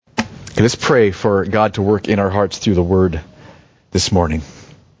Okay, let's pray for God to work in our hearts through the Word this morning.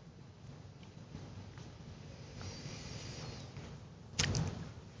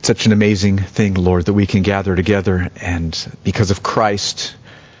 Such an amazing thing, Lord, that we can gather together, and because of Christ,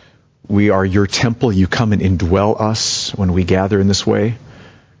 we are your temple. You come and indwell us when we gather in this way.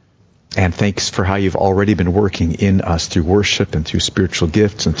 And thanks for how you've already been working in us through worship and through spiritual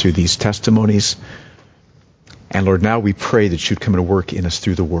gifts and through these testimonies. And Lord, now we pray that you'd come and work in us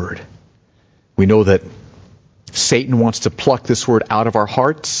through the Word. We know that Satan wants to pluck this Word out of our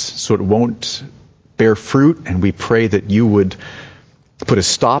hearts so it won't bear fruit, and we pray that you would put a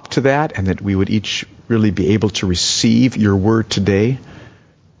stop to that and that we would each really be able to receive your Word today.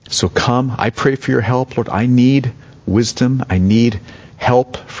 So come, I pray for your help, Lord. I need wisdom. I need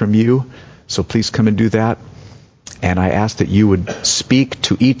help from you. So please come and do that. And I ask that you would speak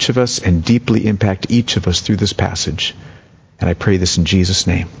to each of us and deeply impact each of us through this passage. And I pray this in Jesus'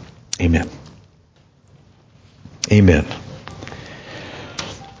 name. Amen. Amen.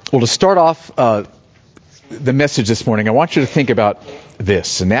 Well, to start off the message this morning, I want you to think about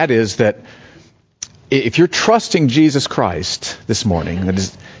this, and that is that if you're trusting Jesus Christ this morning, that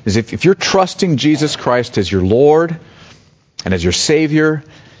is if you're trusting Jesus Christ as your Lord and as your Savior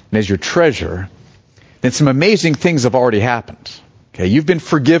and as your treasure, then some amazing things have already happened. Okay, you've been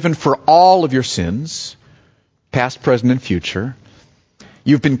forgiven for all of your sins, past, present, and future.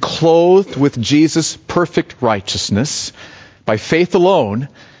 You've been clothed with Jesus' perfect righteousness by faith alone.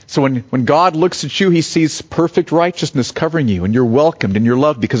 So when God looks at you, he sees perfect righteousness covering you, and you're welcomed and you're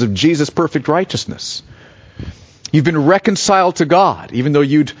loved because of Jesus' perfect righteousness. You've been reconciled to God. Even though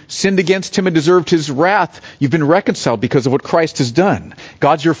you'd sinned against him and deserved his wrath, you've been reconciled because of what Christ has done.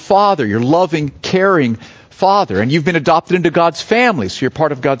 God's your Father, your loving, caring Father, and you've been adopted into God's family, so you're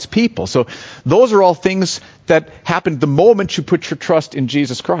part of God's people. So those are all things that happened the moment you put your trust in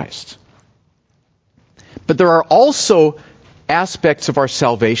Jesus Christ. But there are also aspects of our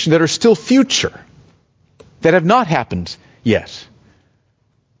salvation that are still future, that have not happened yet.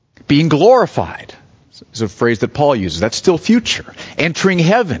 Being glorified is a phrase that Paul uses. That's still future. Entering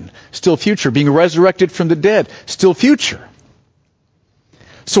heaven, still future. Being resurrected from the dead, still future.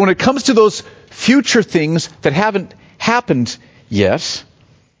 So when it comes to those future things that haven't happened yet,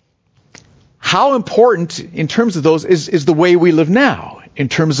 how important in terms of those is the way we live now, in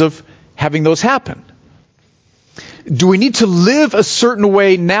terms of having those happen? Do we need to live a certain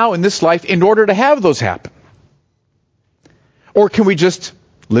way now in this life in order to have those happen? Or can we just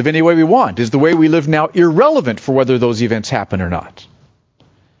live any way we want? Is the way we live now irrelevant for whether those events happen or not?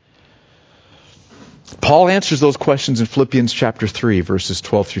 Paul answers those questions in Philippians chapter 3, verses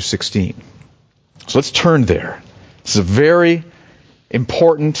 12 through 16. So let's turn there. This is a very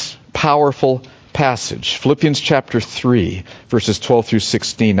important, powerful passage. Philippians chapter 3, verses 12 through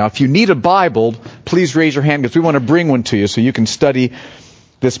 16. Now, if you need a Bible, please raise your hand because we want to bring one to you so you can study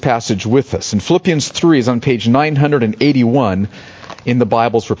this passage with us. And Philippians 3 is on page 981 in the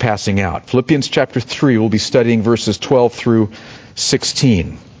Bibles we're passing out. Philippians chapter 3, we'll be studying verses 12 through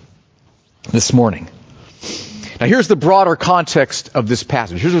 16 this morning. Now, here's the broader context of this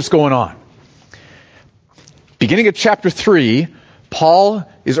passage. Here's what's going on. Beginning at chapter 3, Paul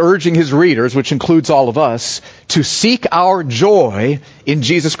is urging his readers, which includes all of us, to seek our joy in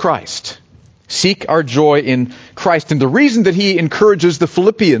Jesus Christ. Seek our joy in Christ. And the reason that he encourages the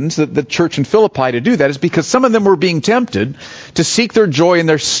Philippians, the church in Philippi, to do that is because some of them were being tempted to seek their joy in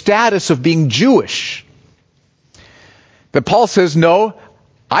their status of being Jewish. But Paul says, no,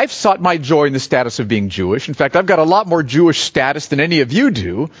 I've sought my joy in the status of being Jewish. In fact, I've got a lot more Jewish status than any of you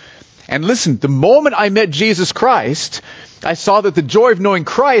do. And listen, the moment I met Jesus Christ, I saw that the joy of knowing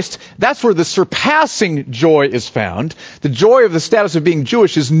Christ, that's where the surpassing joy is found. The joy of the status of being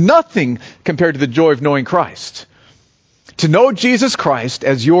Jewish is nothing compared to the joy of knowing Christ. To know Jesus Christ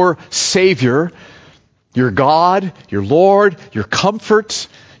as your Savior, your God, your Lord, your comfort,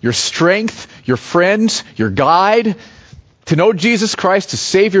 your strength, your friend, your guide, to know Jesus Christ as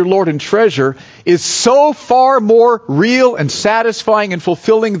Savior, Lord, and treasure is so far more real and satisfying and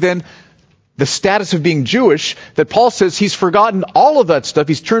fulfilling than the status of being Jewish that Paul says he's forgotten all of that stuff.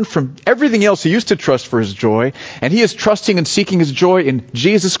 He's turned from everything else he used to trust for his joy, and he is trusting and seeking his joy in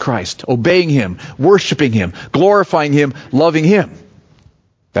Jesus Christ, obeying him, worshiping him, glorifying him, loving him.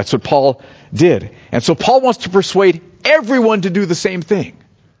 That's what Paul did. And so Paul wants to persuade everyone to do the same thing.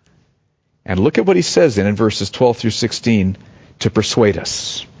 And look at what he says then in verses 12 through 16 to persuade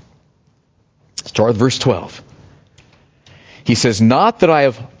us. Start with verse 12. He says, not that I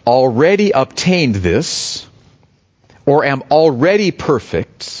have already obtained this, or am already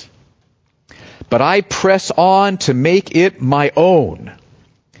perfect, but I press on to make it my own,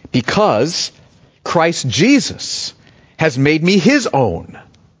 because Christ Jesus has made me his own.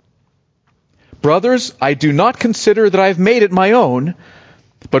 Brothers, I do not consider that I have made it my own,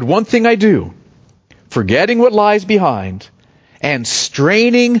 but one thing I do, forgetting what lies behind and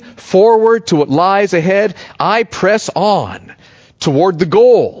straining forward to what lies ahead, I press on toward the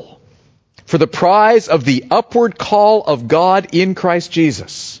goal for the prize of the upward call of God in Christ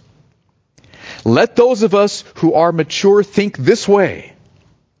Jesus. Let those of us who are mature think this way.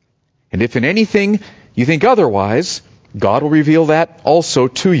 And if in anything you think otherwise, God will reveal that also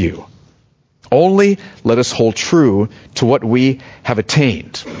to you. Only let us hold true to what we have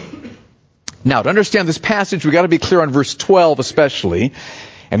attained. Now, to understand this passage, we've got to be clear on verse 12 especially.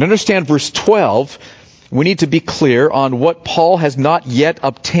 And to understand verse 12, we need to be clear on what Paul has not yet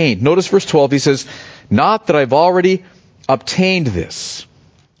obtained. Notice verse 12, he says, not that I've already obtained this.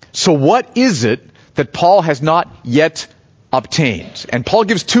 So what is it that Paul has not yet obtained? And Paul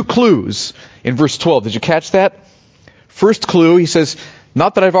gives two clues in verse 12. Did you catch that? First clue, he says,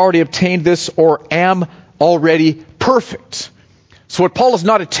 not that I've already obtained this or am already perfect. So what Paul has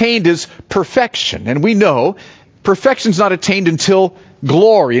not attained is perfection. And we know perfection is not attained until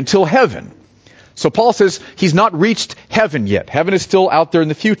glory, until heaven. So Paul says he's not reached heaven yet. Heaven is still out there in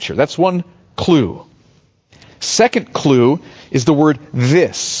the future. That's one clue. Second clue is the word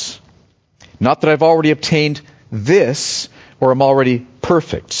this. Not that I've already obtained this or am already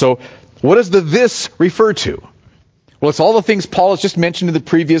perfect. So what does the this refer to? Well, it's all the things Paul has just mentioned in the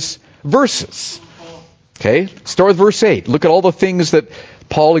previous verses. Okay, start with verse 8. Look at all the things that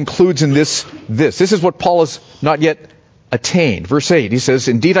Paul includes in this. This is what Paul has not yet attained. Verse 8, he says,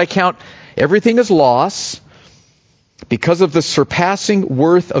 indeed I count everything as loss because of the surpassing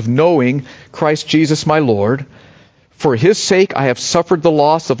worth of knowing Christ Jesus my Lord. For his sake I have suffered the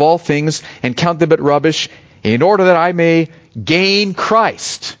loss of all things and count them but rubbish in order that I may gain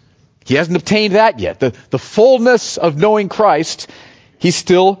Christ. He hasn't obtained that yet. The fullness of knowing Christ, he's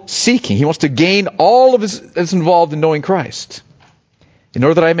still seeking. He wants to gain all of that's involved in knowing Christ. In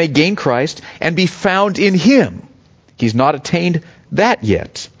order that I may gain Christ and be found in him. He's not attained that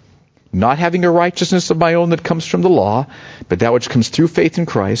yet. Not having a righteousness of my own that comes from the law, but that which comes through faith in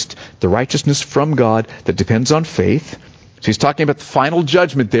Christ, the righteousness from God that depends on faith. So he's talking about the final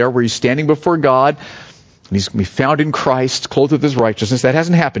judgment there where he's standing before God. And he's going to be found in Christ, clothed with his righteousness. That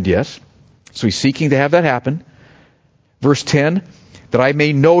hasn't happened yet. So he's seeking to have that happen. Verse 10, that I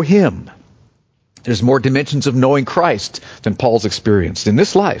may know him. There's more dimensions of knowing Christ than Paul's experienced in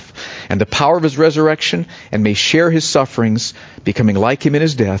this life. And the power of his resurrection, and may share his sufferings, becoming like him in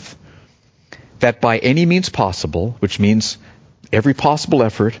his death, that by any means possible, which means every possible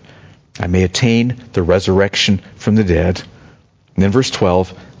effort, I may attain the resurrection from the dead. And then verse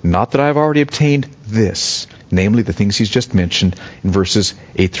 12, not that I have already obtained this, namely the things he's just mentioned in verses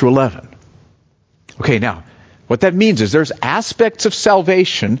 8 through 11. Okay, now, what that means is there's aspects of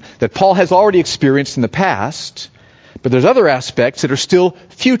salvation that Paul has already experienced in the past, but there's other aspects that are still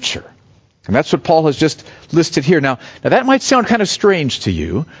future. And that's what Paul has just listed here. Now that might sound kind of strange to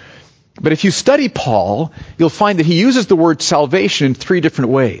you, but if you study Paul, you'll find that he uses the word salvation in three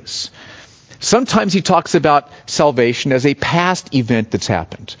different ways. Sometimes he talks about salvation as a past event that's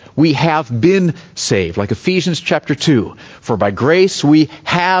happened. We have been saved, like Ephesians chapter 2. For by grace we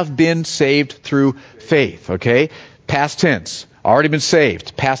have been saved through faith. Okay? Past tense. Already been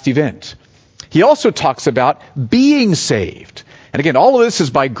saved. Past event. He also talks about being saved. And again, all of this is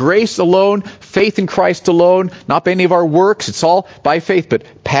by grace alone, faith in Christ alone, not by any of our works. It's all by faith,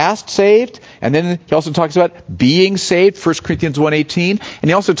 but past saved. And then he also talks about being saved, 1 Corinthians 1:18. And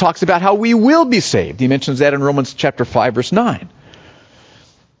he also talks about how we will be saved. He mentions that in Romans chapter 5, verse 9.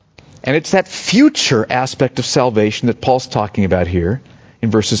 And it's that future aspect of salvation that Paul's talking about here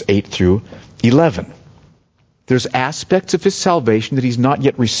in verses 8 through 11. There's aspects of his salvation that he's not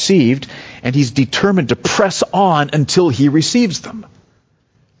yet received, and he's determined to press on until he receives them.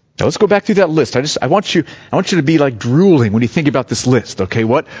 Now let's go back through that list. I want you to be like drooling when you think about this list, okay?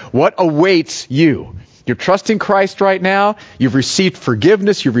 What awaits you? You're trusting Christ right now. You've received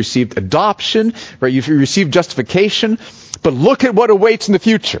forgiveness. You've received adoption, right? You've received justification. But look at what awaits in the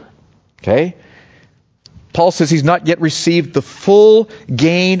future, okay? Paul says he's not yet received the full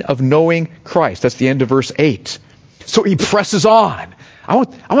gain of knowing Christ. That's the end of verse 8. So he presses on. I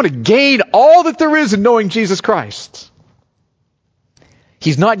want to gain all that there is in knowing Jesus Christ.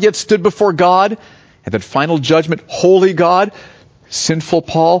 He's not yet stood before God at that final judgment, holy God, sinful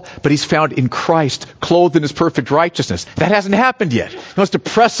Paul, but he's found in Christ, clothed in his perfect righteousness. That hasn't happened yet. He wants to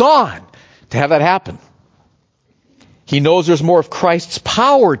press on to have that happen. He knows there's more of Christ's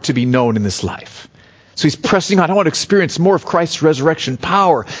power to be known in this life. So he's pressing on. I want to experience more of Christ's resurrection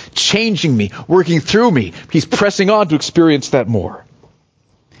power, changing me, working through me. He's pressing on to experience that more.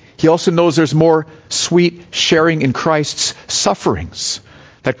 He also knows there's more sweet sharing in Christ's sufferings.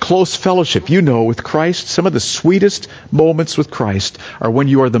 That close fellowship, with Christ, some of the sweetest moments with Christ are when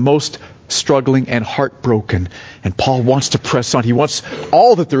you are the most struggling and heartbroken. And Paul wants to press on. He wants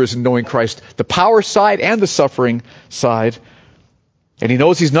all that there is in knowing Christ, the power side and the suffering side. And he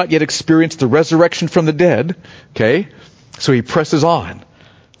knows he's not yet experienced the resurrection from the dead. Okay? So he presses on.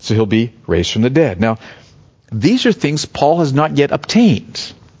 So he'll be raised from the dead. Now, these are things Paul has not yet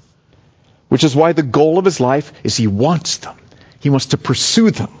obtained. Which is why the goal of his life is he wants them. He wants to pursue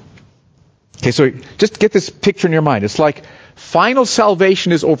them. Okay, so just get this picture in your mind. It's like final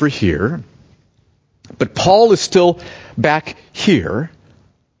salvation is over here, but Paul is still back here.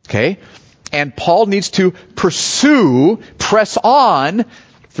 Okay? And Paul needs to press on,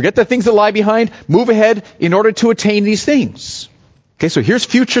 forget the things that lie behind, move ahead in order to attain these things. Okay, so here's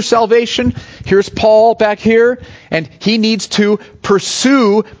future salvation. Here's Paul back here. And he needs to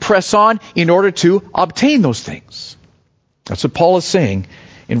press on in order to obtain those things. That's what Paul is saying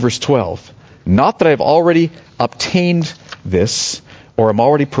in verse 12. Not that I've already obtained this or am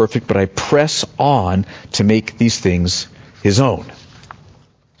already perfect, but I press on to make these things his own.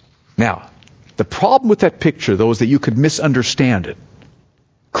 Now, the problem with that picture, though, is that you could misunderstand it.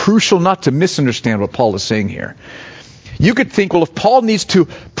 Crucial not to misunderstand what Paul is saying here. You could think, well, if Paul needs to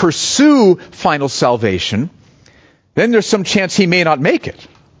pursue final salvation, then there's some chance he may not make it.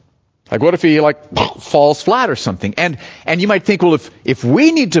 Like what if he falls flat or something? And you might think, well, if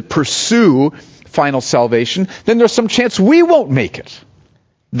we need to pursue final salvation, then there's some chance we won't make it.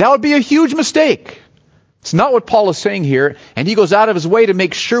 That would be a huge mistake. It's not what Paul is saying here, and he goes out of his way to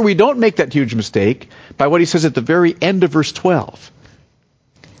make sure we don't make that huge mistake by what he says at the very end of verse 12.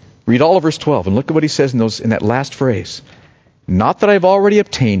 Read all of verse 12 and look at what he says in that last phrase. Not that I've already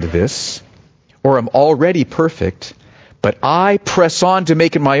obtained this or am already perfect, but I press on to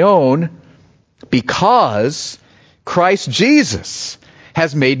make it my own because Christ Jesus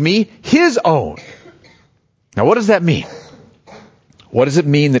has made me his own. Now what does that mean? What does it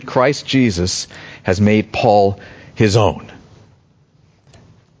mean that Christ Jesus has made Paul his own?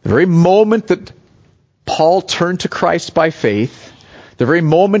 The very moment that Paul turned to Christ by faith, the very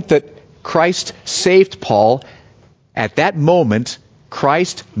moment that Christ saved Paul, at that moment,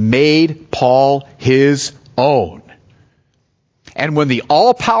 Christ made Paul his own. And when the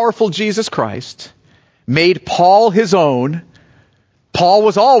all-powerful Jesus Christ made Paul his own, Paul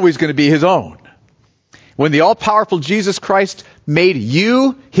was always going to be his own. When the all-powerful Jesus Christ made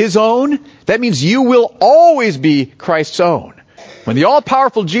you his own, that means you will always be Christ's own. When the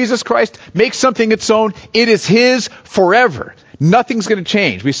all-powerful Jesus Christ makes something its own, it is his forever. Nothing's going to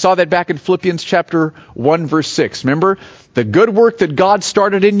change. We saw that back in Philippians chapter 1, verse 6. Remember? The good work that God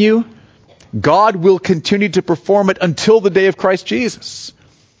started in you, God will continue to perform it until the day of Christ Jesus.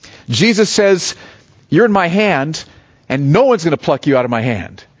 Jesus says, you're in my hand, and no one's going to pluck you out of my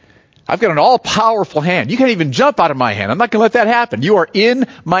hand. I've got an all-powerful hand. You can't even jump out of my hand. I'm not going to let that happen. You are in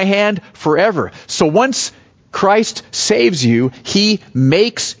my hand forever. So once Christ saves you, he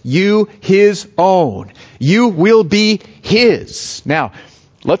makes you his own. You will be his. Now,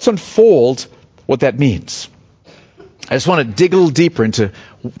 let's unfold what that means. I just want to dig a little deeper into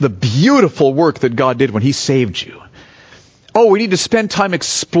the beautiful work that God did when he saved you. Oh, we need to spend time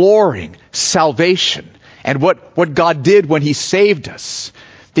exploring salvation and what God did when he saved us.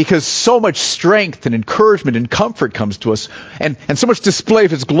 Because so much strength and encouragement and comfort comes to us, and so much display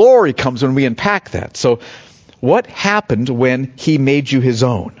of his glory comes when we unpack that. So, what happened when he made you his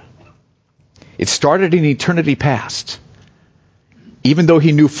own? It started in eternity past. Even though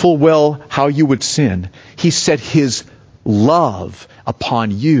he knew full well how you would sin, he set his love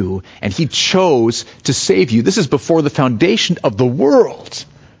upon you, and he chose to save you. This is before the foundation of the world.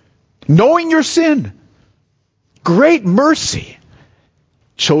 Knowing your sin, great mercy,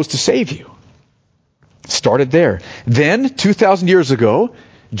 chose to save you. Started there. Then, 2,000 years ago,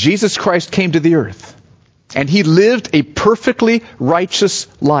 Jesus Christ came to the earth. And he lived a perfectly righteous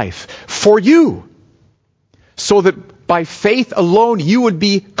life for you. So that by faith alone, you would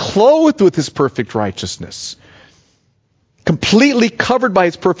be clothed with his perfect righteousness. Completely covered by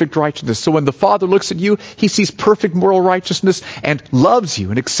his perfect righteousness. So when the Father looks at you, he sees perfect moral righteousness and loves you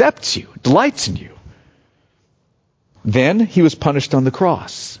and accepts you, delights in you. Then he was punished on the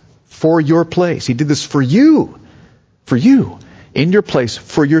cross for your place. He did this for you, in your place,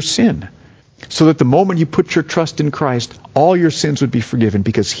 for your sin. So that the moment you put your trust in Christ, all your sins would be forgiven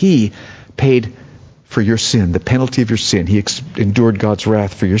because he paid for your sin, the penalty of your sin. He endured God's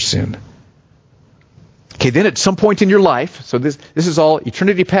wrath for your sin. Okay, then at some point in your life, so this is all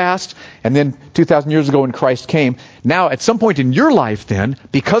eternity past, and then 2,000 years ago when Christ came. Now, at some point in your life then,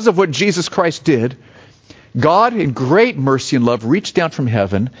 because of what Jesus Christ did, God in great mercy and love reached down from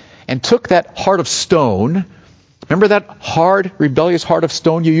heaven and took that heart of stone. Remember that hard, rebellious heart of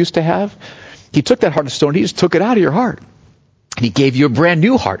stone you used to have? He took that heart of stone, he just took it out of your heart. And he gave you a brand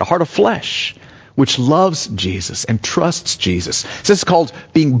new heart, a heart of flesh, which loves Jesus and trusts Jesus. This is called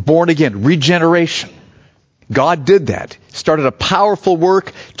being born again, regeneration. God did that. Started a powerful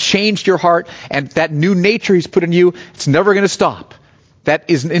work, changed your heart, and that new nature he's put in you, it's never going to stop. That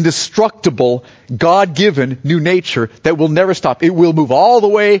is an indestructible, God-given new nature that will never stop. It will move all the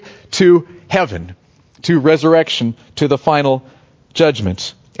way to heaven, to resurrection, to the final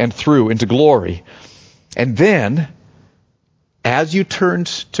judgment, and through into glory. And then, as you turned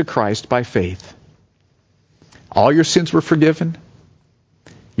to Christ by faith, all your sins were forgiven,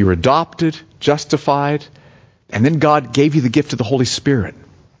 you were adopted, justified, and then God gave you the gift of the Holy Spirit.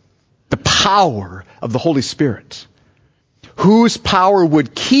 The power of the Holy Spirit, whose power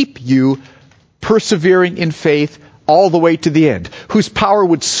would keep you persevering in faith all the way to the end, whose power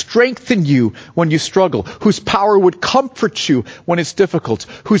would strengthen you when you struggle, whose power would comfort you when it's difficult,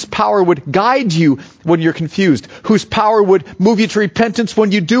 whose power would guide you when you're confused, whose power would move you to repentance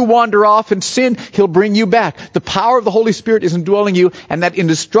when you do wander off and sin. He'll bring you back. The power of the Holy Spirit is indwelling you, and that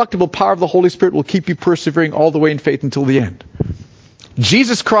indestructible power of the Holy Spirit will keep you persevering all the way in faith until the end.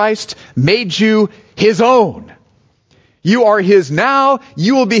 Jesus Christ made you his own. You are his now,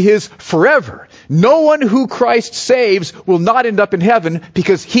 you will be his forever. No one who Christ saves will not end up in heaven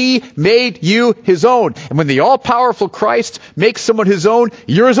because he made you his own. And when the all-powerful Christ makes someone his own,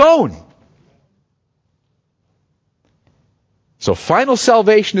 you're his own. So final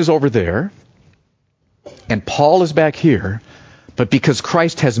salvation is over there, and Paul is back here. But because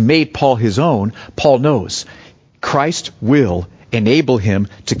Christ has made Paul his own, Paul knows Christ will enable him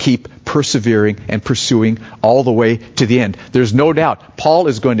to keep persevering and pursuing all the way to the end. There's no doubt Paul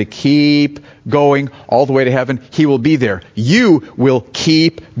is going to keep going all the way to heaven. He will be there. You will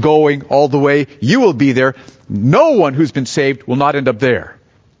keep going all the way. You will be there. No one who's been saved will not end up there.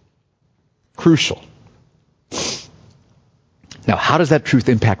 Crucial. Now, how does that truth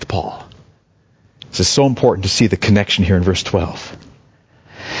impact Paul? This is so important to see the connection here in verse 12.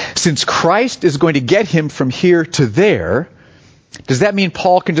 Since Christ is going to get him from here to there, does that mean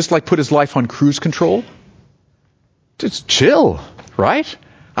Paul can just put his life on cruise control? Just chill, right?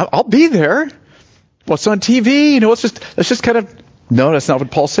 I'll be there. What's on TV? Let's just kind of... No, that's not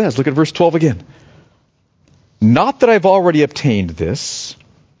what Paul says. Look at verse 12 again. Not that I've already obtained this,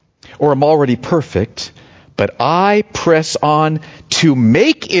 or am already perfect, but I press on to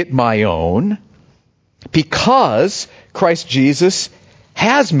make it my own, because Christ Jesus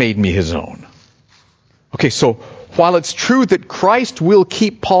has made me his own. Okay, so while it's true that Christ will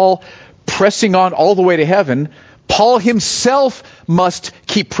keep Paul pressing on all the way to heaven, Paul himself must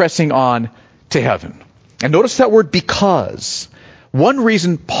keep pressing on to heaven. And notice that word because. One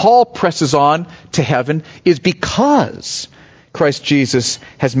reason Paul presses on to heaven is because Christ Jesus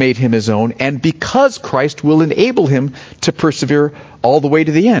has made him his own, and because Christ will enable him to persevere all the way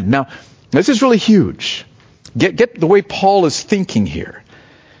to the end. Now, this is really huge. Get the way Paul is thinking here.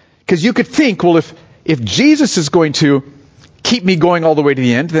 Because you could think, well, if Jesus is going to keep me going all the way to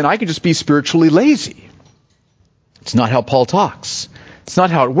the end, then I can just be spiritually lazy. It's not how Paul talks. It's not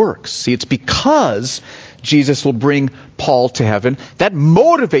how it works. See, it's because Jesus will bring Paul to heaven that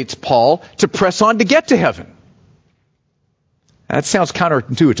motivates Paul to press on to get to heaven. That sounds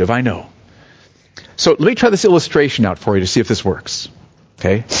counterintuitive, I know. So let me try this illustration out for you to see if this works.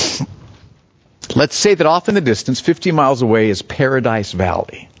 Okay? Let's say that off in the distance, 50 miles away, is Paradise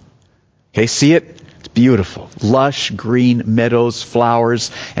Valley. Okay, see it? It's beautiful. Lush, green meadows,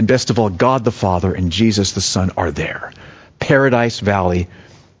 flowers, and best of all, God the Father and Jesus the Son are there. Paradise Valley.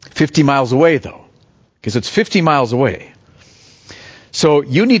 50 miles away, though, because it's 50 miles away. So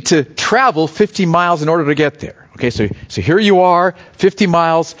you need to travel 50 miles in order to get there. Okay, so here you are, 50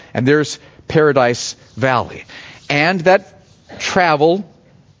 miles, and there's Paradise Valley. And that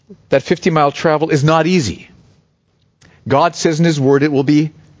 50-mile travel is not easy. God says in his word it will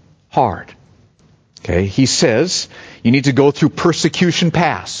be hard. Okay, he says you need to go through Persecution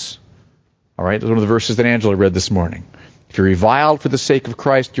Pass. All right, that's one of the verses that Angela read this morning. If you're reviled for the sake of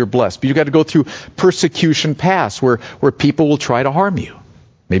Christ, you're blessed. But you've got to go through Persecution Pass where people will try to harm you.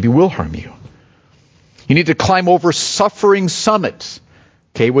 Maybe will harm you. You need to climb over Suffering Summit,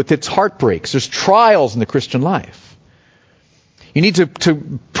 okay, with its heartbreaks. There's trials in the Christian life. You need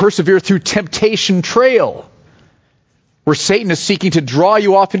to persevere through Temptation Trail, where Satan is seeking to draw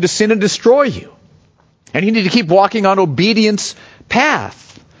you off into sin and destroy you. And you need to keep walking on obedience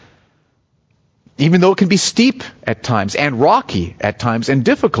path, even though it can be steep at times and rocky at times and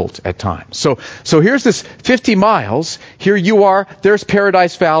difficult at times. So here's this 50 miles. Here you are. There's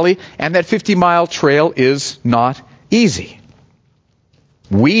Paradise Valley. And that 50-mile trail is not easy.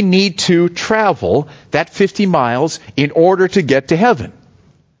 We need to travel that 50 miles in order to get to heaven.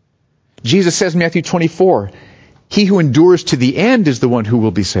 Jesus says in Matthew 24, he who endures to the end is the one who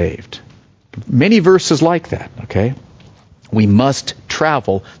will be saved. Many verses like that, okay? We must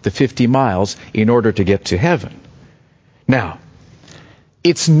travel the 50 miles in order to get to heaven. Now,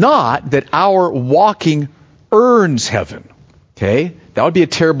 it's not that our walking earns heaven, okay? That would be a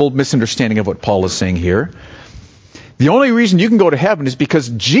terrible misunderstanding of what Paul is saying here. The only reason you can go to heaven is because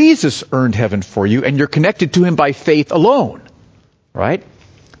Jesus earned heaven for you and you're connected to him by faith alone, right?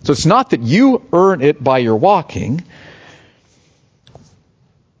 So it's not that you earn it by your walking,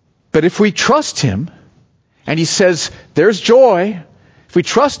 but if we trust him, and he says, there's joy, if we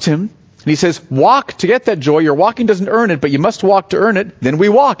trust him, and he says, walk to get that joy, your walking doesn't earn it, but you must walk to earn it, then we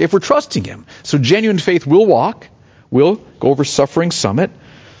walk, if we're trusting him. So genuine faith will walk, will go over suffering summit.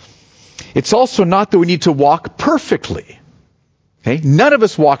 It's also not that we need to walk perfectly. Okay? None of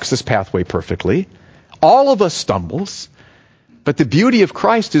us walks this pathway perfectly. All of us stumbles. But the beauty of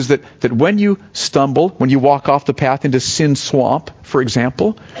Christ is that when you stumble, when you walk off the path into sin swamp, for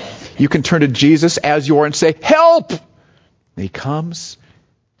example, you can turn to Jesus as you are and say, help! And he comes,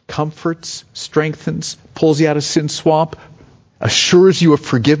 comforts, strengthens, pulls you out of sin swamp, assures you of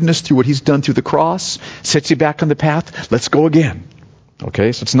forgiveness through what he's done through the cross, sets you back on the path. Let's go again.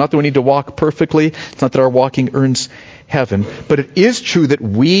 Okay, so it's not that we need to walk perfectly. It's not that our walking earns heaven. But it is true that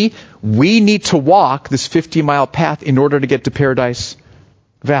we need to walk this 50-mile path in order to get to Paradise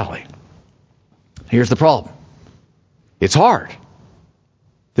Valley. Here's the problem. It's hard.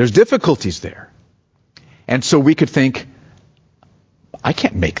 There's difficulties there. And so we could think, I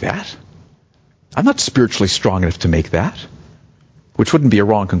can't make that. I'm not spiritually strong enough to make that. Which wouldn't be a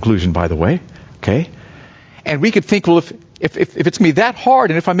wrong conclusion, by the way. Okay? And we could think, well, if it's going to be that hard,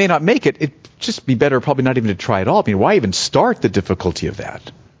 and if I may not make it, it'd just be better probably not even to try at all. I mean, why even start the difficulty of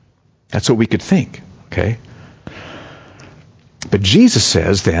that? That's what we could think, okay? But Jesus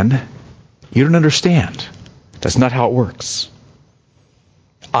says then, you don't understand. That's not how it works.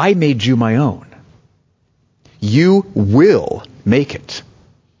 I made you my own. You will make it.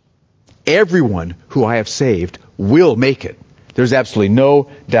 Everyone who I have saved will make it. There's absolutely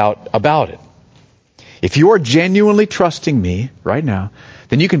no doubt about it. If you are genuinely trusting me right now,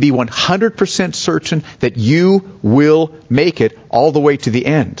 then you can be 100% certain that you will make it all the way to the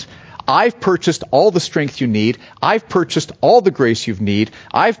end. I've purchased all the strength you need. I've purchased all the grace you need.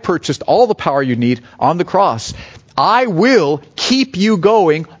 I've purchased all the power you need on the cross. I will keep you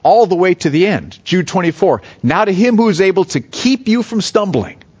going all the way to the end. Jude 24. Now to him who is able to keep you from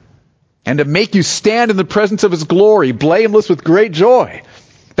stumbling and to make you stand in the presence of his glory, blameless with great joy.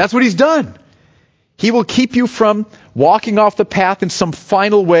 That's what he's done. He will keep you from walking off the path in some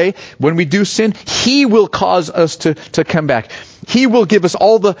final way. When we do sin, he will cause us to come back. He will give us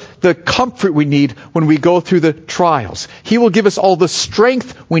all the comfort we need when we go through the trials. He will give us all the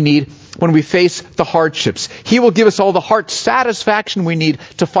strength we need when we face the hardships. He will give us all the heart satisfaction we need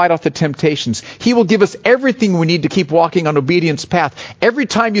to fight off the temptations. He will give us everything we need to keep walking on obedience path. Every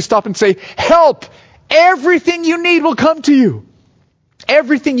time you stop and say, help, everything you need will come to you.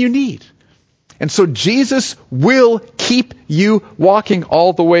 Everything you need. And so Jesus will keep you walking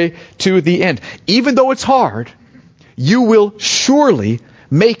all the way to the end. Even though it's hard, you will surely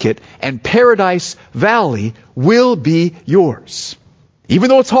make it, and Paradise Valley will be yours. Even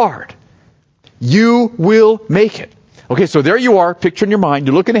though it's hard, you will make it. Okay, so there you are, picture in your mind,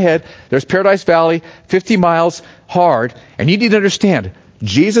 you're looking ahead, there's Paradise Valley, 50 miles, hard, and you need to understand,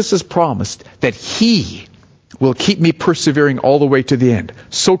 Jesus has promised that he will keep me persevering all the way to the end.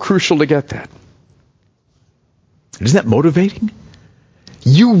 So crucial to get that. Isn't that motivating?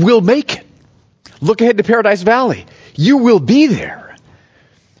 You will make it. Look ahead to Paradise Valley. You will be there.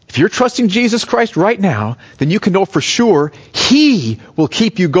 If you're trusting Jesus Christ right now, then you can know for sure he will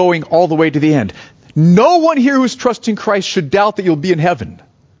keep you going all the way to the end. No one here who's trusting Christ should doubt that you'll be in heaven.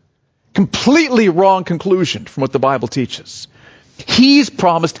 Completely wrong conclusion from what the Bible teaches. He's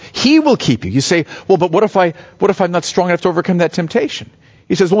promised he will keep you. You say, well, but what if I'm not strong enough to overcome that temptation?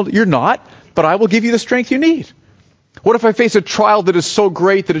 He says, well, you're not, but I will give you the strength you need. What if I face a trial that is so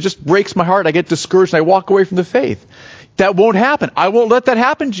great that it just breaks my heart, I get discouraged, and I walk away from the faith? That won't happen. I won't let that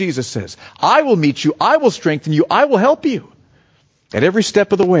happen, Jesus says. I will meet you. I will strengthen you. I will help you. At every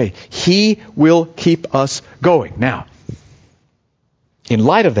step of the way, he will keep us going. Now, in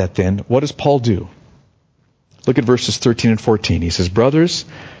light of that then, what does Paul do? Look at verses 13 and 14. He says, brothers,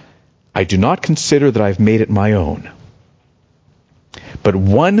 I do not consider that I've made it my own. But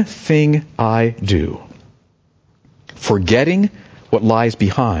one thing I do, forgetting what lies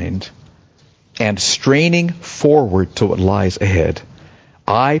behind and straining forward to what lies ahead,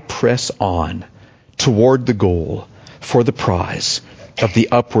 I press on toward the goal for the prize of the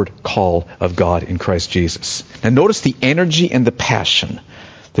upward call of God in Christ Jesus. Now notice the energy and the passion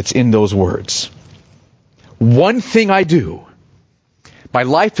that's in those words. One thing I do. My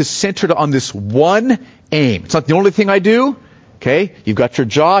life is centered on this one aim. It's not the only thing I do. Okay? You've got your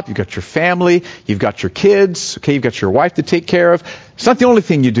job, you've got your family, you've got your kids, okay, you've got your wife to take care of. It's not the only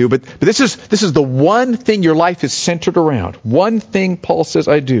thing you do, but this is the one thing your life is centered around. One thing Paul says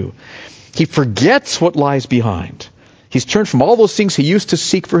I do. He forgets what lies behind. He's turned from all those things he used to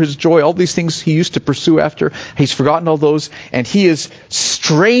seek for his joy, all these things he used to pursue after. He's forgotten all those, and he is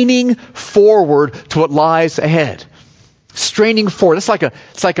straining forward to what lies ahead. Straining forward. It's like a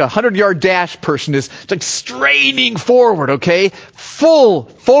 100-yard dash person is like straining forward, okay? Full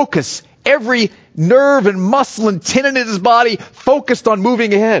focus. Every nerve and muscle and tendon in his body focused on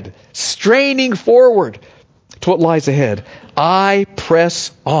moving ahead. Straining forward to what lies ahead. I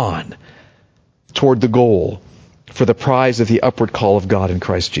press on toward the goal for the prize of the upward call of God in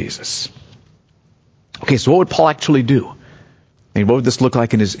Christ Jesus. Okay, so what would Paul actually do? I mean, what would this look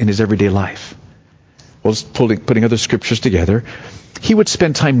like in his everyday life? Well, just putting other scriptures together, he would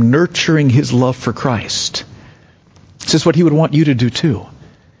spend time nurturing his love for Christ. This is what he would want you to do too.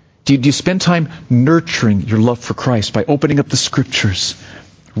 Do you spend time nurturing your love for Christ by opening up the scriptures,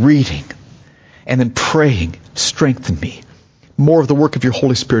 reading, and then praying, strengthen me. More of the work of your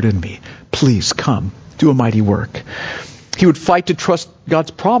Holy Spirit in me. Please come, do a mighty work. He would fight to trust God's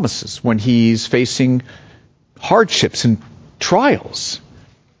promises when he's facing hardships and trials.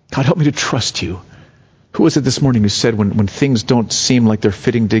 God, help me to trust you. Who was it this morning who said when things don't seem like they're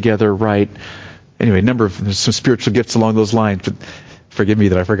fitting together right? Anyway, there's some spiritual gifts along those lines, but forgive me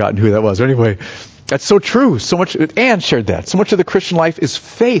that I've forgotten who that was. But anyway, that's so true. So much, Anne shared that. So much of the Christian life is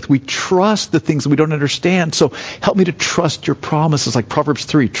faith. We trust the things that we don't understand. So help me to trust your promises, like Proverbs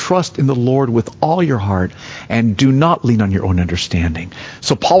 3. Trust in the Lord with all your heart and do not lean on your own understanding.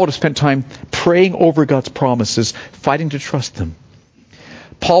 So Paul would have spent time praying over God's promises, fighting to trust them.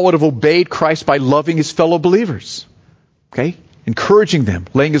 Paul would have obeyed Christ by loving his fellow believers. Okay? Encouraging them,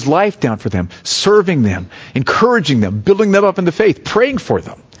 laying his life down for them, serving them, encouraging them, building them up in the faith, praying for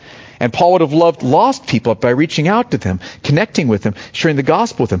them. And Paul would have loved lost people by reaching out to them, connecting with them, sharing the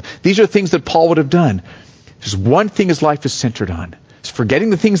gospel with them. These are things that Paul would have done. There's one thing his life is centered on. He's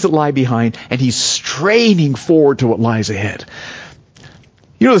forgetting the things that lie behind, and he's straining forward to what lies ahead.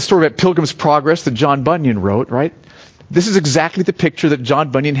 You know the story about Pilgrim's Progress that John Bunyan wrote, right? This is exactly the picture that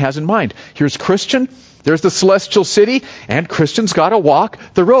John Bunyan has in mind. Here's Christian, there's the celestial city, and Christian's got to walk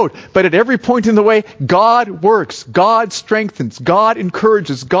the road. But at every point in the way, God works, God strengthens, God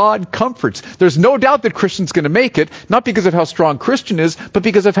encourages, God comforts. There's no doubt that Christian's going to make it, not because of how strong Christian is, but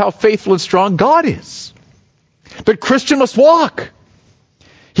because of how faithful and strong God is. But Christian must walk.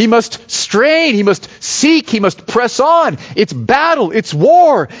 He must strain, he must seek, he must press on. It's battle, it's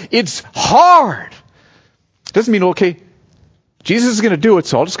war, it's hard. Doesn't mean, okay, Jesus is going to do it,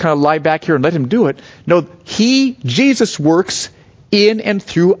 so I'll just kind of lie back here and let him do it. No, Jesus works in and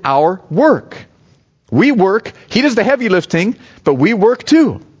through our work. We work, he does the heavy lifting, but we work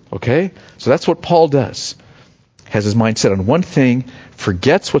too. Okay? So that's what Paul does. Has his mind set on one thing,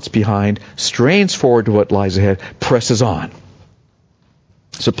 forgets what's behind, strains forward to what lies ahead, presses on.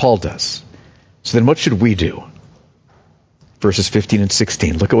 That's what Paul does. So then what should we do? Verses 15 and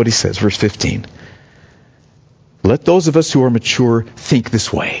 16. Look at what he says. Verse 15. Let those of us who are mature think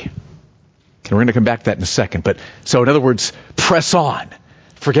this way. And we're going to come back to that in a second. But so in other words, press on.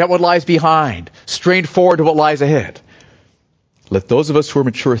 Forget what lies behind. Strain forward to what lies ahead. Let those of us who are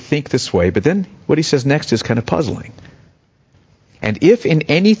mature think this way. But then what he says next is kind of puzzling. And if in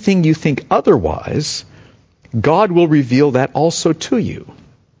anything you think otherwise, God will reveal that also to you.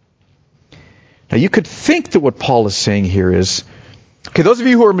 Now you could think that what Paul is saying here is, okay, those of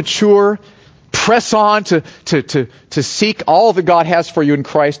you who are mature, press on to seek all that God has for you in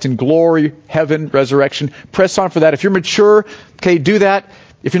Christ in glory, heaven, resurrection. Press on for that. If you're mature, okay, do that.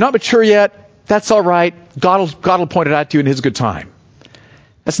 If you're not mature yet, that's all right. God will point it out to you in his good time.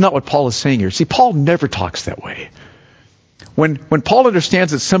 That's not what Paul is saying here. See, Paul never talks that way. When Paul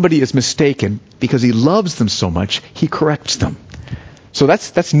understands that somebody is mistaken because he loves them so much, he corrects them. So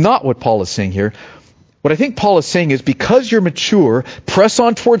that's not what Paul is saying here. What I think Paul is saying is because you're mature, press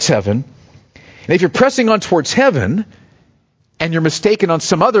on towards heaven. And if you're pressing on towards heaven and you're mistaken on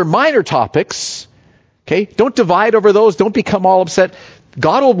some other minor topics, Okay? Don't divide over those. Don't become all upset.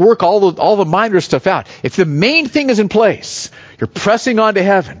 God will work all the minor stuff out. If the main thing is in place, you're pressing on to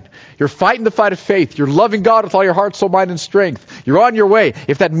heaven. You're fighting the fight of faith. You're loving God with all your heart, soul, mind, and strength. You're on your way.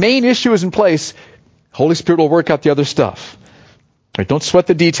 If that main issue is in place, Holy Spirit will work out the other stuff. All right, don't sweat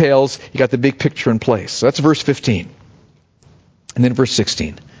the details. You got the big picture in place. So that's verse 15. And then verse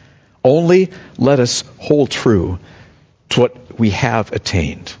 16. Only let us hold true to what we have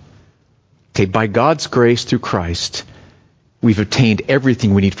attained. Okay, by God's grace through Christ, we've obtained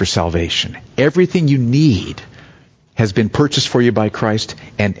everything we need for salvation. Everything you need has been purchased for you by Christ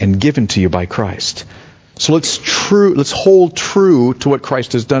and given to you by Christ. So let's hold true to what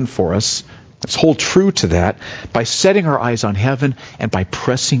Christ has done for us. Let's hold true to that by setting our eyes on heaven and by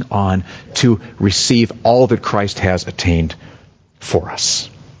pressing on to receive all that Christ has attained for us.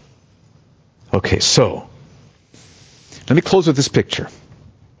 Okay, so let me close with this picture.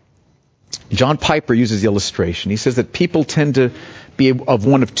 John Piper uses the illustration. He says that people tend to be of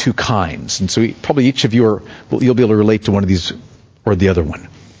one of two kinds. And so probably each of you you'll be able to relate to one of these or the other one.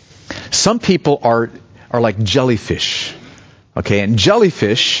 Some people are like jellyfish. Okay, and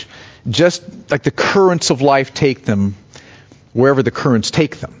jellyfish, just like the currents of life take them wherever the currents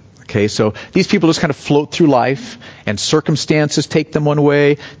take them. Okay, so these people just kind of float through life, and circumstances take them one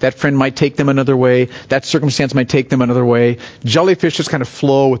way. That friend might take them another way. That circumstance might take them another way. Jellyfish just kind of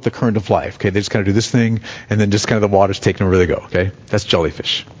flow with the current of life. Okay, they just kind of do this thing, and then just kind of the water's taking them where they go. Okay, that's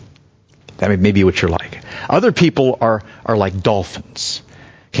jellyfish. That may be what you're like. Other people are like dolphins.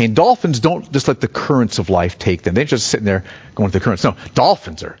 Okay, and dolphins don't just let the currents of life take them. They're just sitting there going with the currents. No,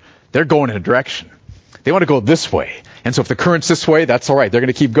 dolphins they're going in a direction. They want to go this way. And so if the current's this way, that's all right. They're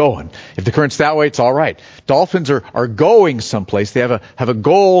going to keep going. If the current's that way, it's all right. Dolphins are going someplace. They have a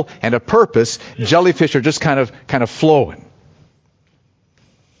goal and a purpose. Jellyfish are just kind of flowing.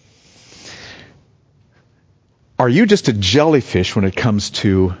 Are you just a jellyfish when it comes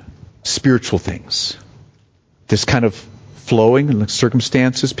to spiritual things? This kind of flowing in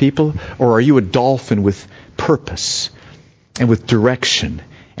circumstances, people? Or are you a dolphin with purpose and with direction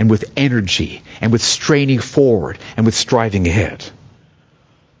and with energy, and with straining forward, and with striving ahead?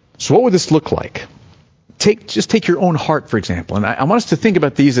 So what would this look like? Just take your own heart, for example. And I want us to think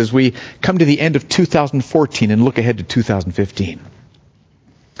about these as we come to the end of 2014 and look ahead to 2015.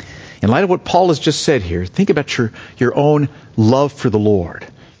 In light of what Paul has just said here, think about your own love for the Lord.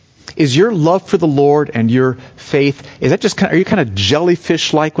 Is your love for the Lord and your faith, is that just are you kind of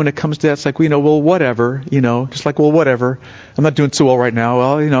jellyfish-like when it comes to that? It's like, well, whatever, just like, well, whatever. I'm not doing so well right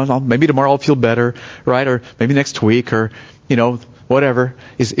now. Well, maybe tomorrow I'll feel better, right? Or maybe next week, or, whatever.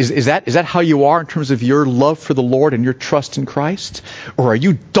 Is that how you are in terms of your love for the Lord and your trust in Christ? Or are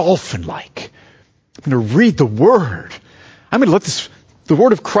you dolphin-like? I'm going to read the Word. I'm going to let the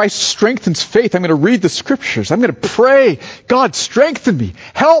Word of Christ strengthens faith. I'm going to read the Scriptures. I'm going to pray. God, strengthen me.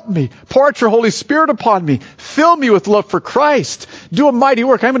 Help me. Pour out your Holy Spirit upon me. Fill me with love for Christ. Do a mighty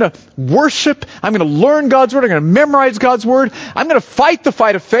work. I'm going to worship. I'm going to learn God's Word. I'm going to memorize God's Word. I'm going to fight the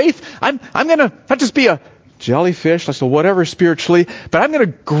fight of faith. I'm going to not just be a jellyfish, like whatever spiritually, but I'm going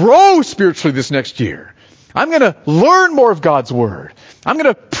to grow spiritually this next year. I'm going to learn more of God's Word. I'm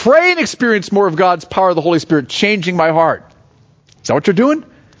going to pray and experience more of God's power of the Holy Spirit changing my heart. Is that what you're doing?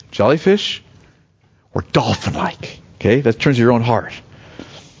 Jellyfish? Or dolphin-like? Okay, that turns your own heart.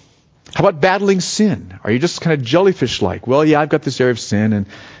 How about battling sin? Are you just kind of jellyfish-like? Well, yeah, I've got this area of sin, and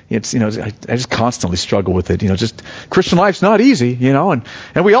it's I just constantly struggle with it. Just Christian life's not easy, and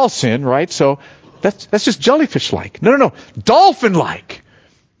we all sin, right? So that's just jellyfish-like. No. Dolphin-like.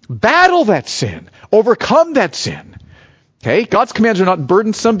 Battle that sin. Overcome that sin. Okay, God's commands are not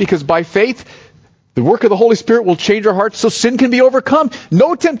burdensome because by faith, the work of the Holy Spirit will change our hearts so sin can be overcome.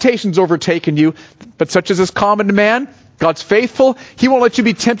 No temptation's overtaken you, but such as is common to man. God's faithful. He won't let you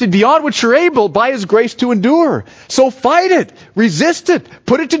be tempted beyond what you're able by His grace to endure. So fight it. Resist it.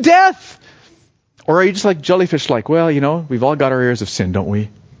 Put it to death. Or are you just like jellyfish-like? Well, we've all got our areas of sin, don't we?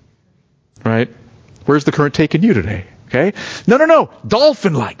 Right? Where's the current taking you today? Okay? No.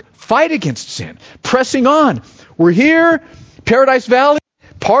 Dolphin-like. Fight against sin. Pressing on. We're here. Paradise Valley.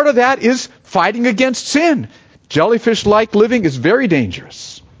 Part of that is fighting against sin. Jellyfish-like living is very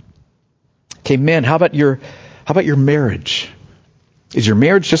dangerous. Okay, men, how about your marriage? Is your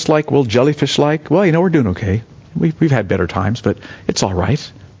marriage just like, jellyfish-like? Well, we're doing okay. We've had better times, but it's all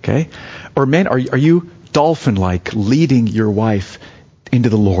right. Okay? Or men, are you dolphin-like leading your wife into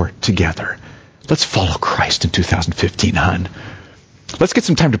the Lord together? Let's follow Christ in 2015, hon. Let's get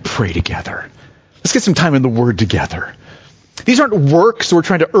some time to pray together. Let's get some time in the Word together. These aren't works we're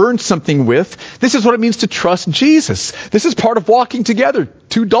trying to earn something with. This is what it means to trust Jesus. This is part of walking together.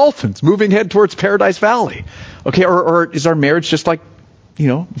 Two dolphins moving head towards Paradise Valley. Okay, or is our marriage just like,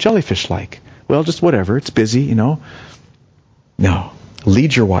 jellyfish-like? Well, just whatever. It's busy, No.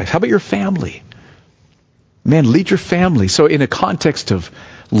 Lead your wife. How about your family? Man, lead your family. So in a context of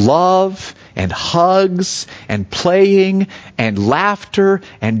love and hugs and playing and laughter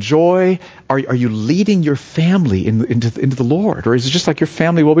and joy, are you leading your family into the Lord? Or is it just like your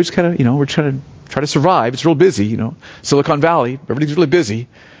family, well, we just kind of, we're trying to try to survive. It's real busy, Silicon Valley, everything's really busy.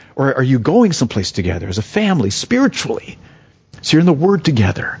 Or are you going someplace together as a family, spiritually? So you're in the Word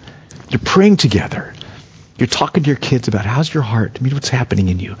together. You're praying together. You're talking to your kids about how's your heart? What's happening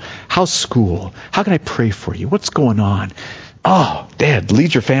in you? How's school? How can I pray for you? What's going on? Oh, Dad,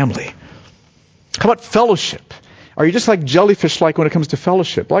 lead your family. How about fellowship? Are you just like jellyfish-like when it comes to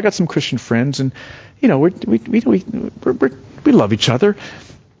fellowship? Well, I got some Christian friends, and we love each other.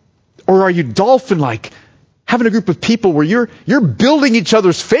 Or are you dolphin-like, having a group of people where you're building each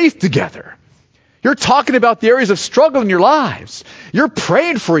other's faith together? You're talking about the areas of struggle in your lives. You're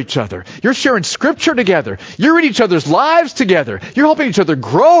praying for each other. You're sharing scripture together. You're in each other's lives together. You're helping each other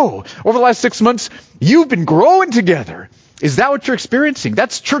grow. Over the last 6 months, you've been growing together. Is that what you're experiencing?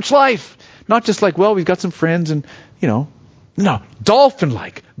 That's church life. Not just like, well, we've got some friends and, No,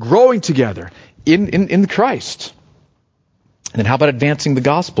 dolphin-like, growing together in Christ. And then how about advancing the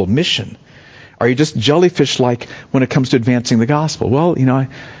gospel, mission? Are you just jellyfish-like when it comes to advancing the gospel? Well,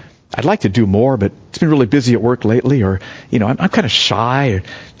 I'd like to do more, but it's been really busy at work lately, or, I'm kind of shy, or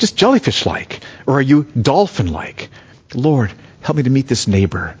just jellyfish-like. Or are you dolphin-like? Lord, help me to meet this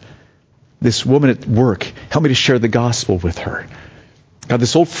neighbor, this woman at work. Help me to share the gospel with her. Now,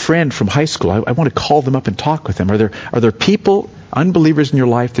 this old friend from high school, I want to call them up and talk with them. Are there people, unbelievers in your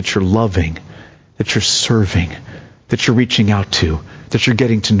life that you're loving, that you're serving, that you're reaching out to, that you're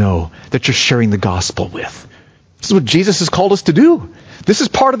getting to know, that you're sharing the gospel with? This is what Jesus has called us to do. This is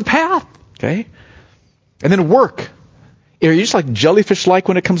part of the path, okay? And then work. Are you just like jellyfish-like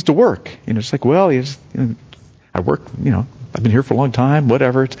when it comes to work? It's like, well, I work, I've been here for a long time,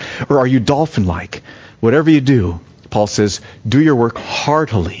 whatever. Or are you dolphin-like? Whatever you do, Paul says, do your work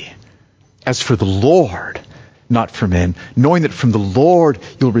heartily, as for the Lord, not for men, knowing that from the Lord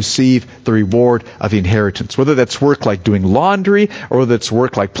you'll receive the reward of the inheritance. Whether that's work like doing laundry, or whether it's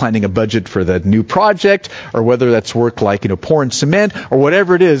work like planning a budget for the new project, or whether that's work like, pouring cement, or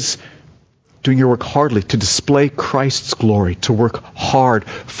whatever it is, doing your work heartily to display Christ's glory, to work hard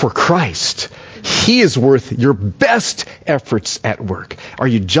for Christ. He is worth your best efforts at work. Are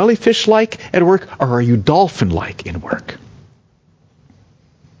you jellyfish-like at work, or are you dolphin-like in work?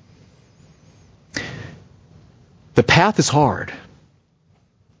 The path is hard.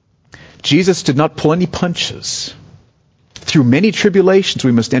 Jesus did not pull any punches. Through many tribulations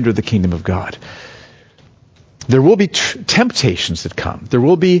we must enter the kingdom of God. There will be temptations that come. There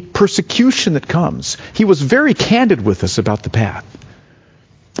will be persecution that comes. He was very candid with us about the path.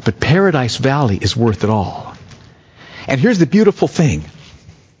 But Paradise Valley is worth it all. And here's the beautiful thing.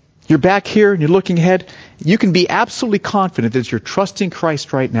 You're back here and you're looking ahead. You can be absolutely confident that as you're trusting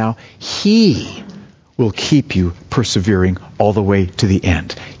Christ right now, He will keep you persevering all the way to the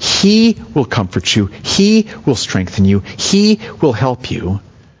end. He will comfort you. He will strengthen you. He will help you.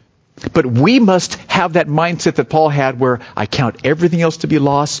 But we must have that mindset that Paul had, where I count everything else to be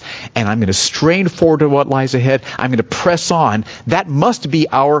lost, and I'm going to strain forward to what lies ahead. I'm going to press on. That must be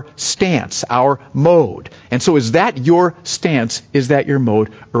our stance, our mode. And so is that your stance? Is that your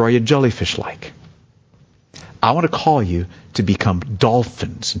mode? Or are you jellyfish-like? I want to call you to become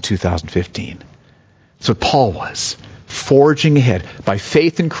dolphins in 2015. That's what Paul was. Forging ahead by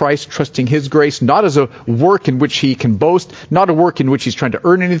faith in Christ, trusting His grace, not as a work in which he can boast, not a work in which he's trying to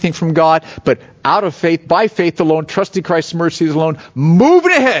earn anything from God, but out of faith, by faith alone, trusting Christ's mercies alone,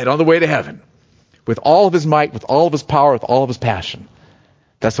 moving ahead on the way to heaven with all of his might, with all of his power, with all of his passion.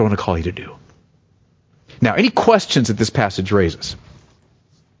 That's what I want to call you to do. Now, any questions that this passage raises?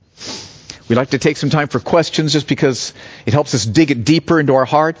 We like to take some time for questions just because it helps us dig it deeper into our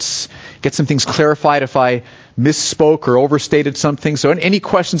hearts, get some things clarified if I misspoke or overstated something. So any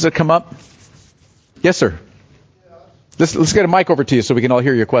questions that come up? Yes, sir. Let's get a mic over to you so we can all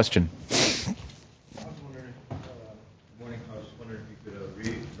hear your question. I was wondering if you could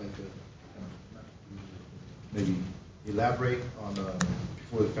read, maybe elaborate on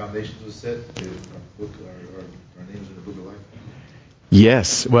before the foundations was set, our names in the book of life.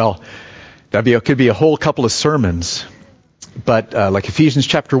 Yes, well, could be a whole couple of sermons, but like Ephesians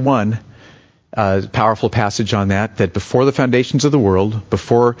chapter 1, powerful passage on that before the foundations of the world,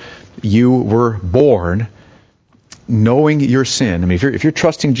 before you were born, knowing your sin. I mean, if you're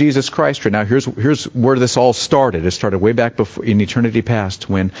trusting Jesus Christ right now, here's where this all started. It started way back before, in eternity past,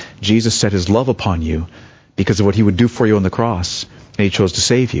 when Jesus set his love upon you because of what he would do for you on the cross, and he chose to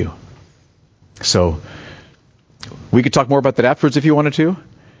save you. So we could talk more about that afterwards if you wanted to,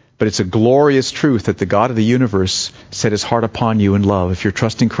 but it's a glorious truth that the God of the universe set his heart upon you in love. If you're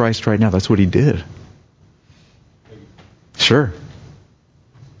trusting Christ right now, that's what he did. Sure.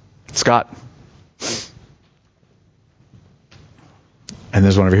 Scott. And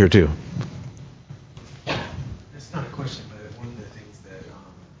there's one over here too. It's not a question, but one of the things that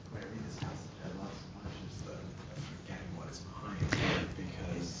when I read this passage I love so much is the forgetting what is behind.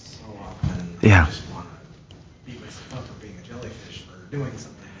 Because so often I just want to beat myself up for being a jellyfish for doing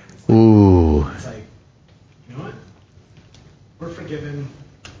something. It's like, you know what? We're forgiven.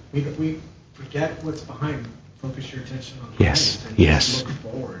 We forget what's behind. Focus your attention on the Yes. and Yes. just look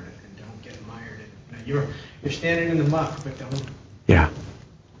forward and don't get mired in. You know, you're standing in the muck, but don't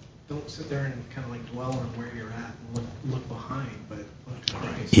sit there and kind of like dwell on where you're at and look behind, but look to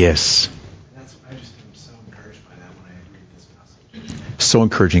Christ. Yes. And I just am so encouraged by that when I read this passage. So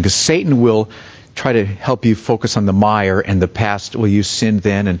encouraging, because Satan will try to help you focus on the mire and the past. Well, you sinned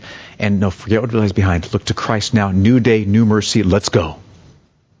then, and no, forget what lies behind. Look to Christ now. New day, new mercy. Let's go.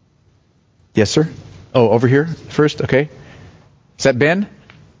 Yes, sir? Oh, over here first? Okay. Is that Ben?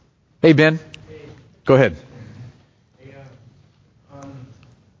 Hey, Ben. Go ahead.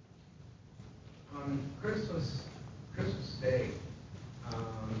 On Christmas Day,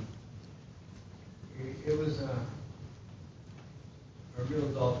 it was a real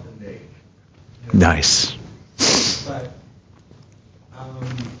dolphin day. Nice. But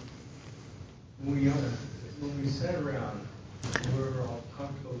when we sat around, we were all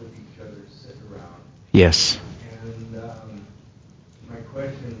comfortable with each other, sitting around. Yes. And my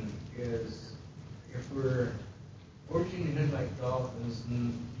question is, if we're forging ahead like dolphins,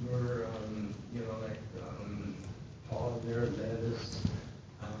 and we're, like Paul there led us,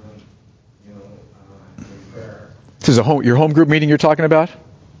 in prayer. This is your home group meeting you're talking about?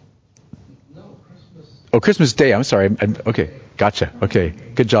 No, Christmas. Oh, Christmas Day. I'm sorry. Okay. Gotcha. Okay.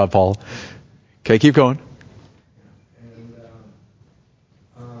 Good job, Paul. Okay, keep going.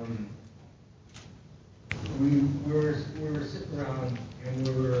 And we were sitting around and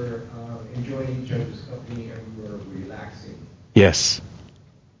we were enjoying each other's company and we were relaxing. Yes.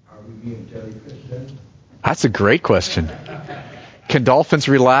 Are we being jellyfish then? That's a great question. Can dolphins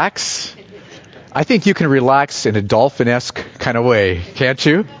relax? I think you can relax in a dolphin-esque kind of way, can't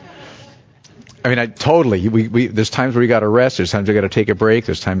you? I mean, totally. There's times where we got to rest. There's times we got to take a break.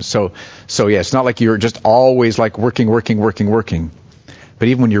 There's times so yeah. It's not like you're just always like working. But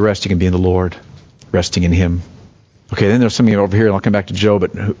even when you rest, you can be in the Lord, resting in Him. Okay. Then there's something over here, and I'll come back to Joe.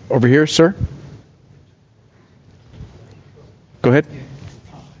 But over here, sir. Go ahead.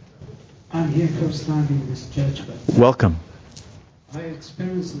 I'm here first time in this church, but Welcome. I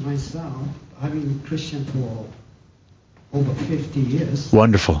experienced myself having a Christian for over 50 years.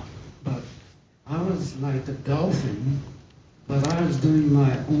 Wonderful. But I was like a dolphin, but I was doing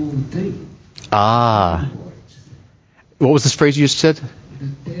my own thing. What was this phrase you just said? The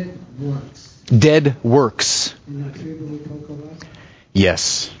dead works. Dead works. Isn't that true we talk about?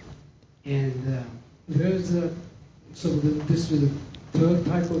 Yes. And this was the third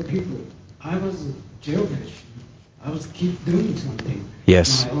type of people. I was a jellyfish. I was keep doing something.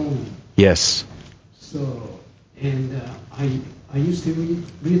 Yes. My own. Yes. So, and I used to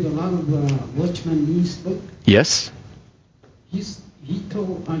read a lot of Watchman Nee's book. Yes. He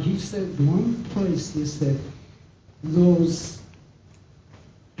said one place, he said, those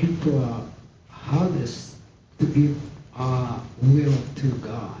people are hardest to give our will to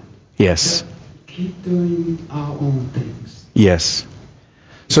God. Yes. But keep doing our own things. Yes.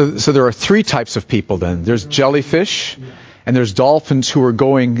 So there are three types of people then. There's jellyfish, and there's dolphins who are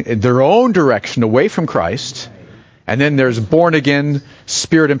going in their own direction away from Christ. And then there's born-again,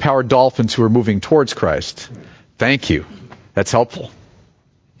 Spirit-empowered dolphins who are moving towards Christ. Thank you. That's helpful.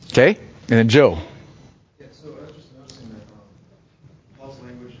 Okay? And then Joe. Yeah, so I was just noticing that Paul's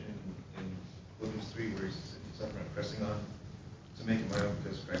language in Philippians 3, where he's talking about pressing on to make it my own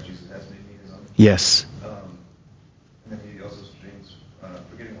because Christ Jesus has made me his own. Yes. And then he also strains,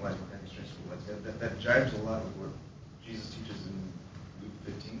 forgetting what lies behind, strains for what lies. That jives a lot with what Jesus teaches in Luke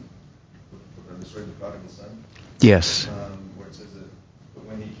 15, the story of the prodigal son. Yes. Where it says that, but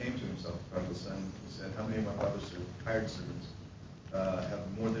when he came to himself, the prodigal son, he said, how many of my father's hired servants have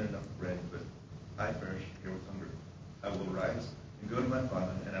more than enough bread, but I perish here with hunger? I will rise and go to my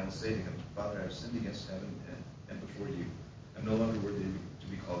father, and I will say to him, Father, I have sinned against heaven and before you. I'm no longer worthy to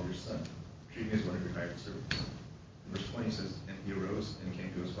be called your son. Treat me as one of your hired servants. 20 says, and he arose and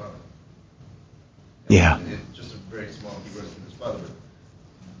came to his father. Yeah. It's just a very small, he rose to his father, but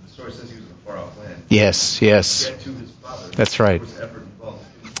the story says he was in a far-off land. Yes. To get to his father, That's right. there was effort involved.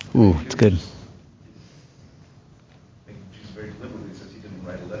 Ooh, it's good. I think Jesus very deliberately says he didn't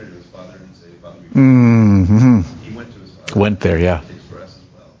write a letter to his father and say, Father, Mm-hmm. he went to his father. Went there, yeah. It takes for us as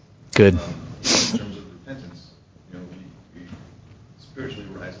well. Good. In terms of repentance, we spiritually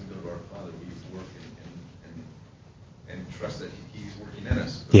rise and go to our Father. We work and trust that He's working in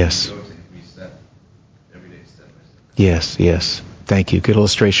us. But Yes. we go to Him, we step every day, step by step. Yes. Thank you. Good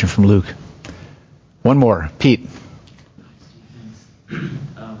illustration from Luke. One more. Pete. I have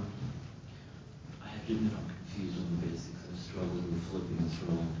to admit I'm confused on the basics. I've struggled with Philippians for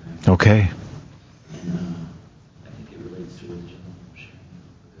a long time. Okay. And I think it relates to what the gentleman was sharing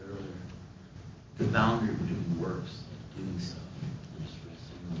earlier. The boundary between works, like doing stuff, and just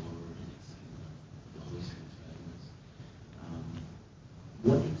resting in the Lord and accepting the Holy Spirit's guidance.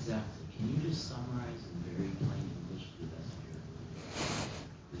 What exactly, can you just summarize in very plain English to the best of your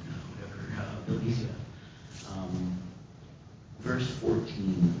whatever abilities you have? Verse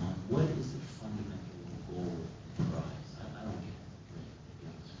 14, what is the fundamental goal of Christ? I don't get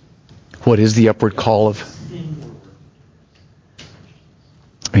it. What is the upward call of?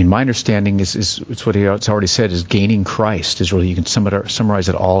 I mean, my understanding is it's what it's already said is gaining Christ is really, you can summarize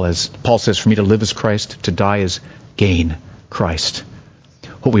it all as Paul says, for me to live is Christ, to die is gain Christ.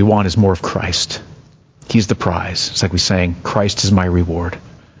 What we want is more of Christ. He's the prize. It's like we sang, Christ is my reward.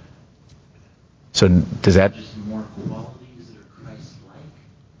 So does that? Just more qualities that are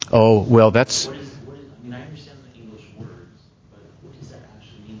Christ-like? Oh, well, that's. What is, I mean, I understand the English words, but what does that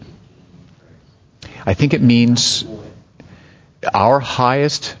actually mean to gain Christ? I think it means our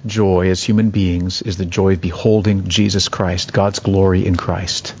highest joy as human beings is the joy of beholding Jesus Christ, God's glory in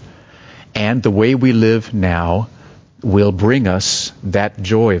Christ. And the way we live now will bring us that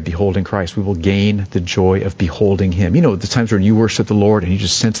joy of beholding Christ. We will gain the joy of beholding Him. You know, the times when you worship the Lord and you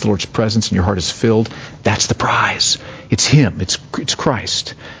just sense the Lord's presence and your heart is filled, that's the prize. It's Him. It's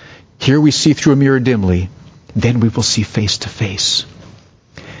Christ. Here we see through a mirror dimly, then we will see face to face.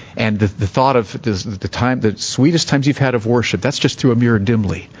 And the thought of the sweetest times you've had of worship, that's just through a mirror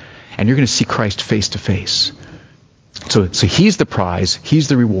dimly. And you're going to see Christ face to face. So He's the prize. He's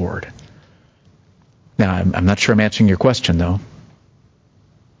the reward. Now, I'm not sure I'm answering your question, though.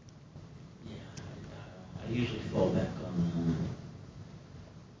 Yeah, I usually fall back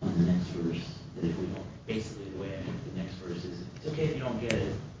on the next verse. That if we don't, basically the way I think the next verse is, it's okay if you don't get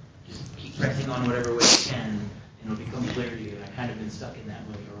it. Just keep pressing on whatever way you can, and it'll become clear to you. And I've kind of been stuck in that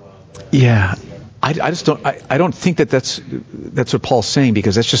way for a while. But Yeah, I just don't. I don't think that's what Paul's saying,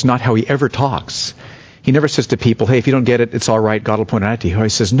 because that's just not how he ever talks. He never says to people, "Hey, if you don't get it, it's all right. God will point it out to you." He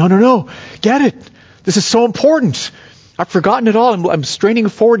says, "No, get it. This is so important. I've forgotten it all. I'm straining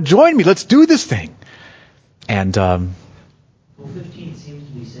forward. Join me. Let's do this thing." And well, 15 seems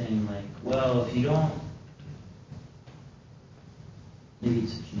to be saying like, well, if you don't, maybe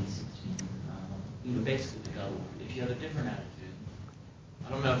it's 15, 16. Basically, if you have a different attitude. I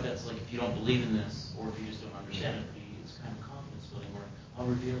don't know if that's like if you don't believe in this or if you just don't understand it. It's kind of confidence building where I'll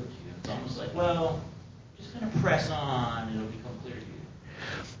reveal it to you. It's almost like, well, just kind of press on and it'll become clear to you.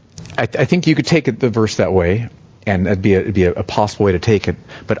 I think you could take the verse that way, and it'd be a possible way to take it.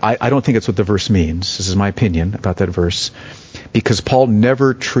 But I don't think it's what the verse means. This is my opinion about that verse, because Paul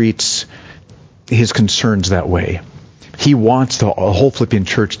never treats his concerns that way. He wants the whole Philippian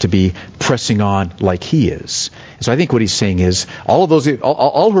church to be pressing on like he is. So I think what he's saying is, all of those,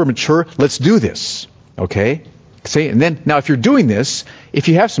 all who are mature, let's do this. Okay? And then, now if you're doing this, if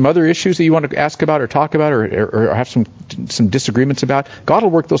you have some other issues that you want to ask about or talk about or have some disagreements about, God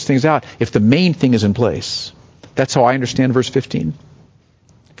will work those things out if the main thing is in place. That's how I understand verse 15,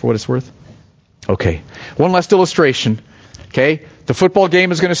 for what it's worth. Okay. One last illustration. Okay? The football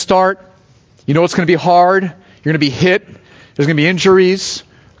game is going to start. You know it's going to be hard. You're going to be hit. There's going to be injuries.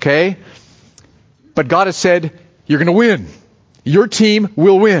 Okay? But God has said, you're going to win. Your team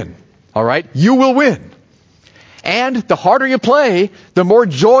will win. All right? You will win. And the harder you play, the more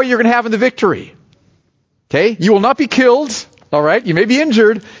joy you're going to have in the victory. Okay? You will not be killed. All right? You may be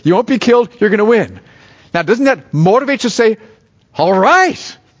injured. You won't be killed. You're going to win. Now, doesn't that motivate you to say, all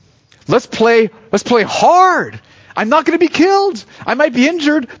right, let's play hard. I'm not going to be killed. I might be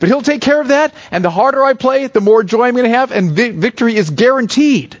injured, but He'll take care of that. And the harder I play, the more joy I'm going to have, and victory is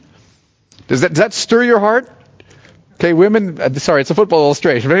guaranteed. Does that stir your heart? Okay, women, sorry, it's a football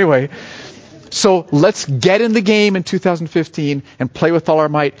illustration, but anyway. So let's get in the game in 2015 and play with all our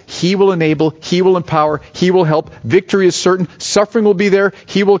might. He will enable, He will empower, He will help. Victory is certain. Suffering will be there.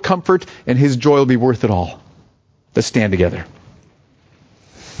 He will comfort, and His joy will be worth it all. Let's stand together.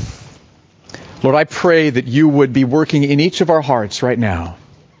 Lord, I pray that you would be working in each of our hearts right now.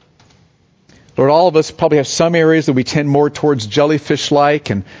 Lord, all of us probably have some areas that we tend more towards jellyfish-like,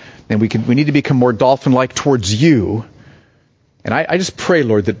 and we need to become more dolphin-like towards you. And I just pray,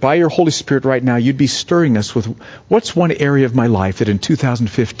 Lord, that by your Holy Spirit right now, you'd be stirring us with what's one area of my life that in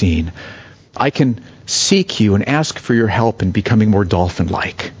 2015 I can seek you and ask for your help in becoming more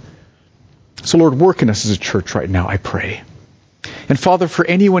dolphin-like. So, Lord, work in us as a church right now, I pray. And Father, for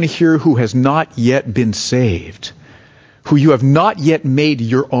anyone here who has not yet been saved, who you have not yet made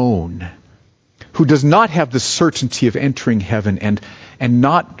your own, who does not have the certainty of entering heaven and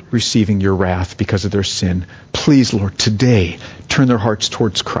not receiving your wrath because of their sin, please, Lord, today turn their hearts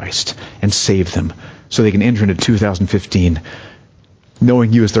towards Christ and save them so they can enter into 2015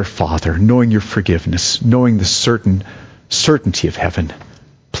 knowing you as their Father, knowing your forgiveness, knowing the certainty of heaven.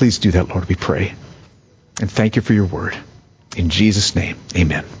 Please do that, Lord, we pray. And thank you for your word. In Jesus' name,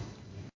 amen.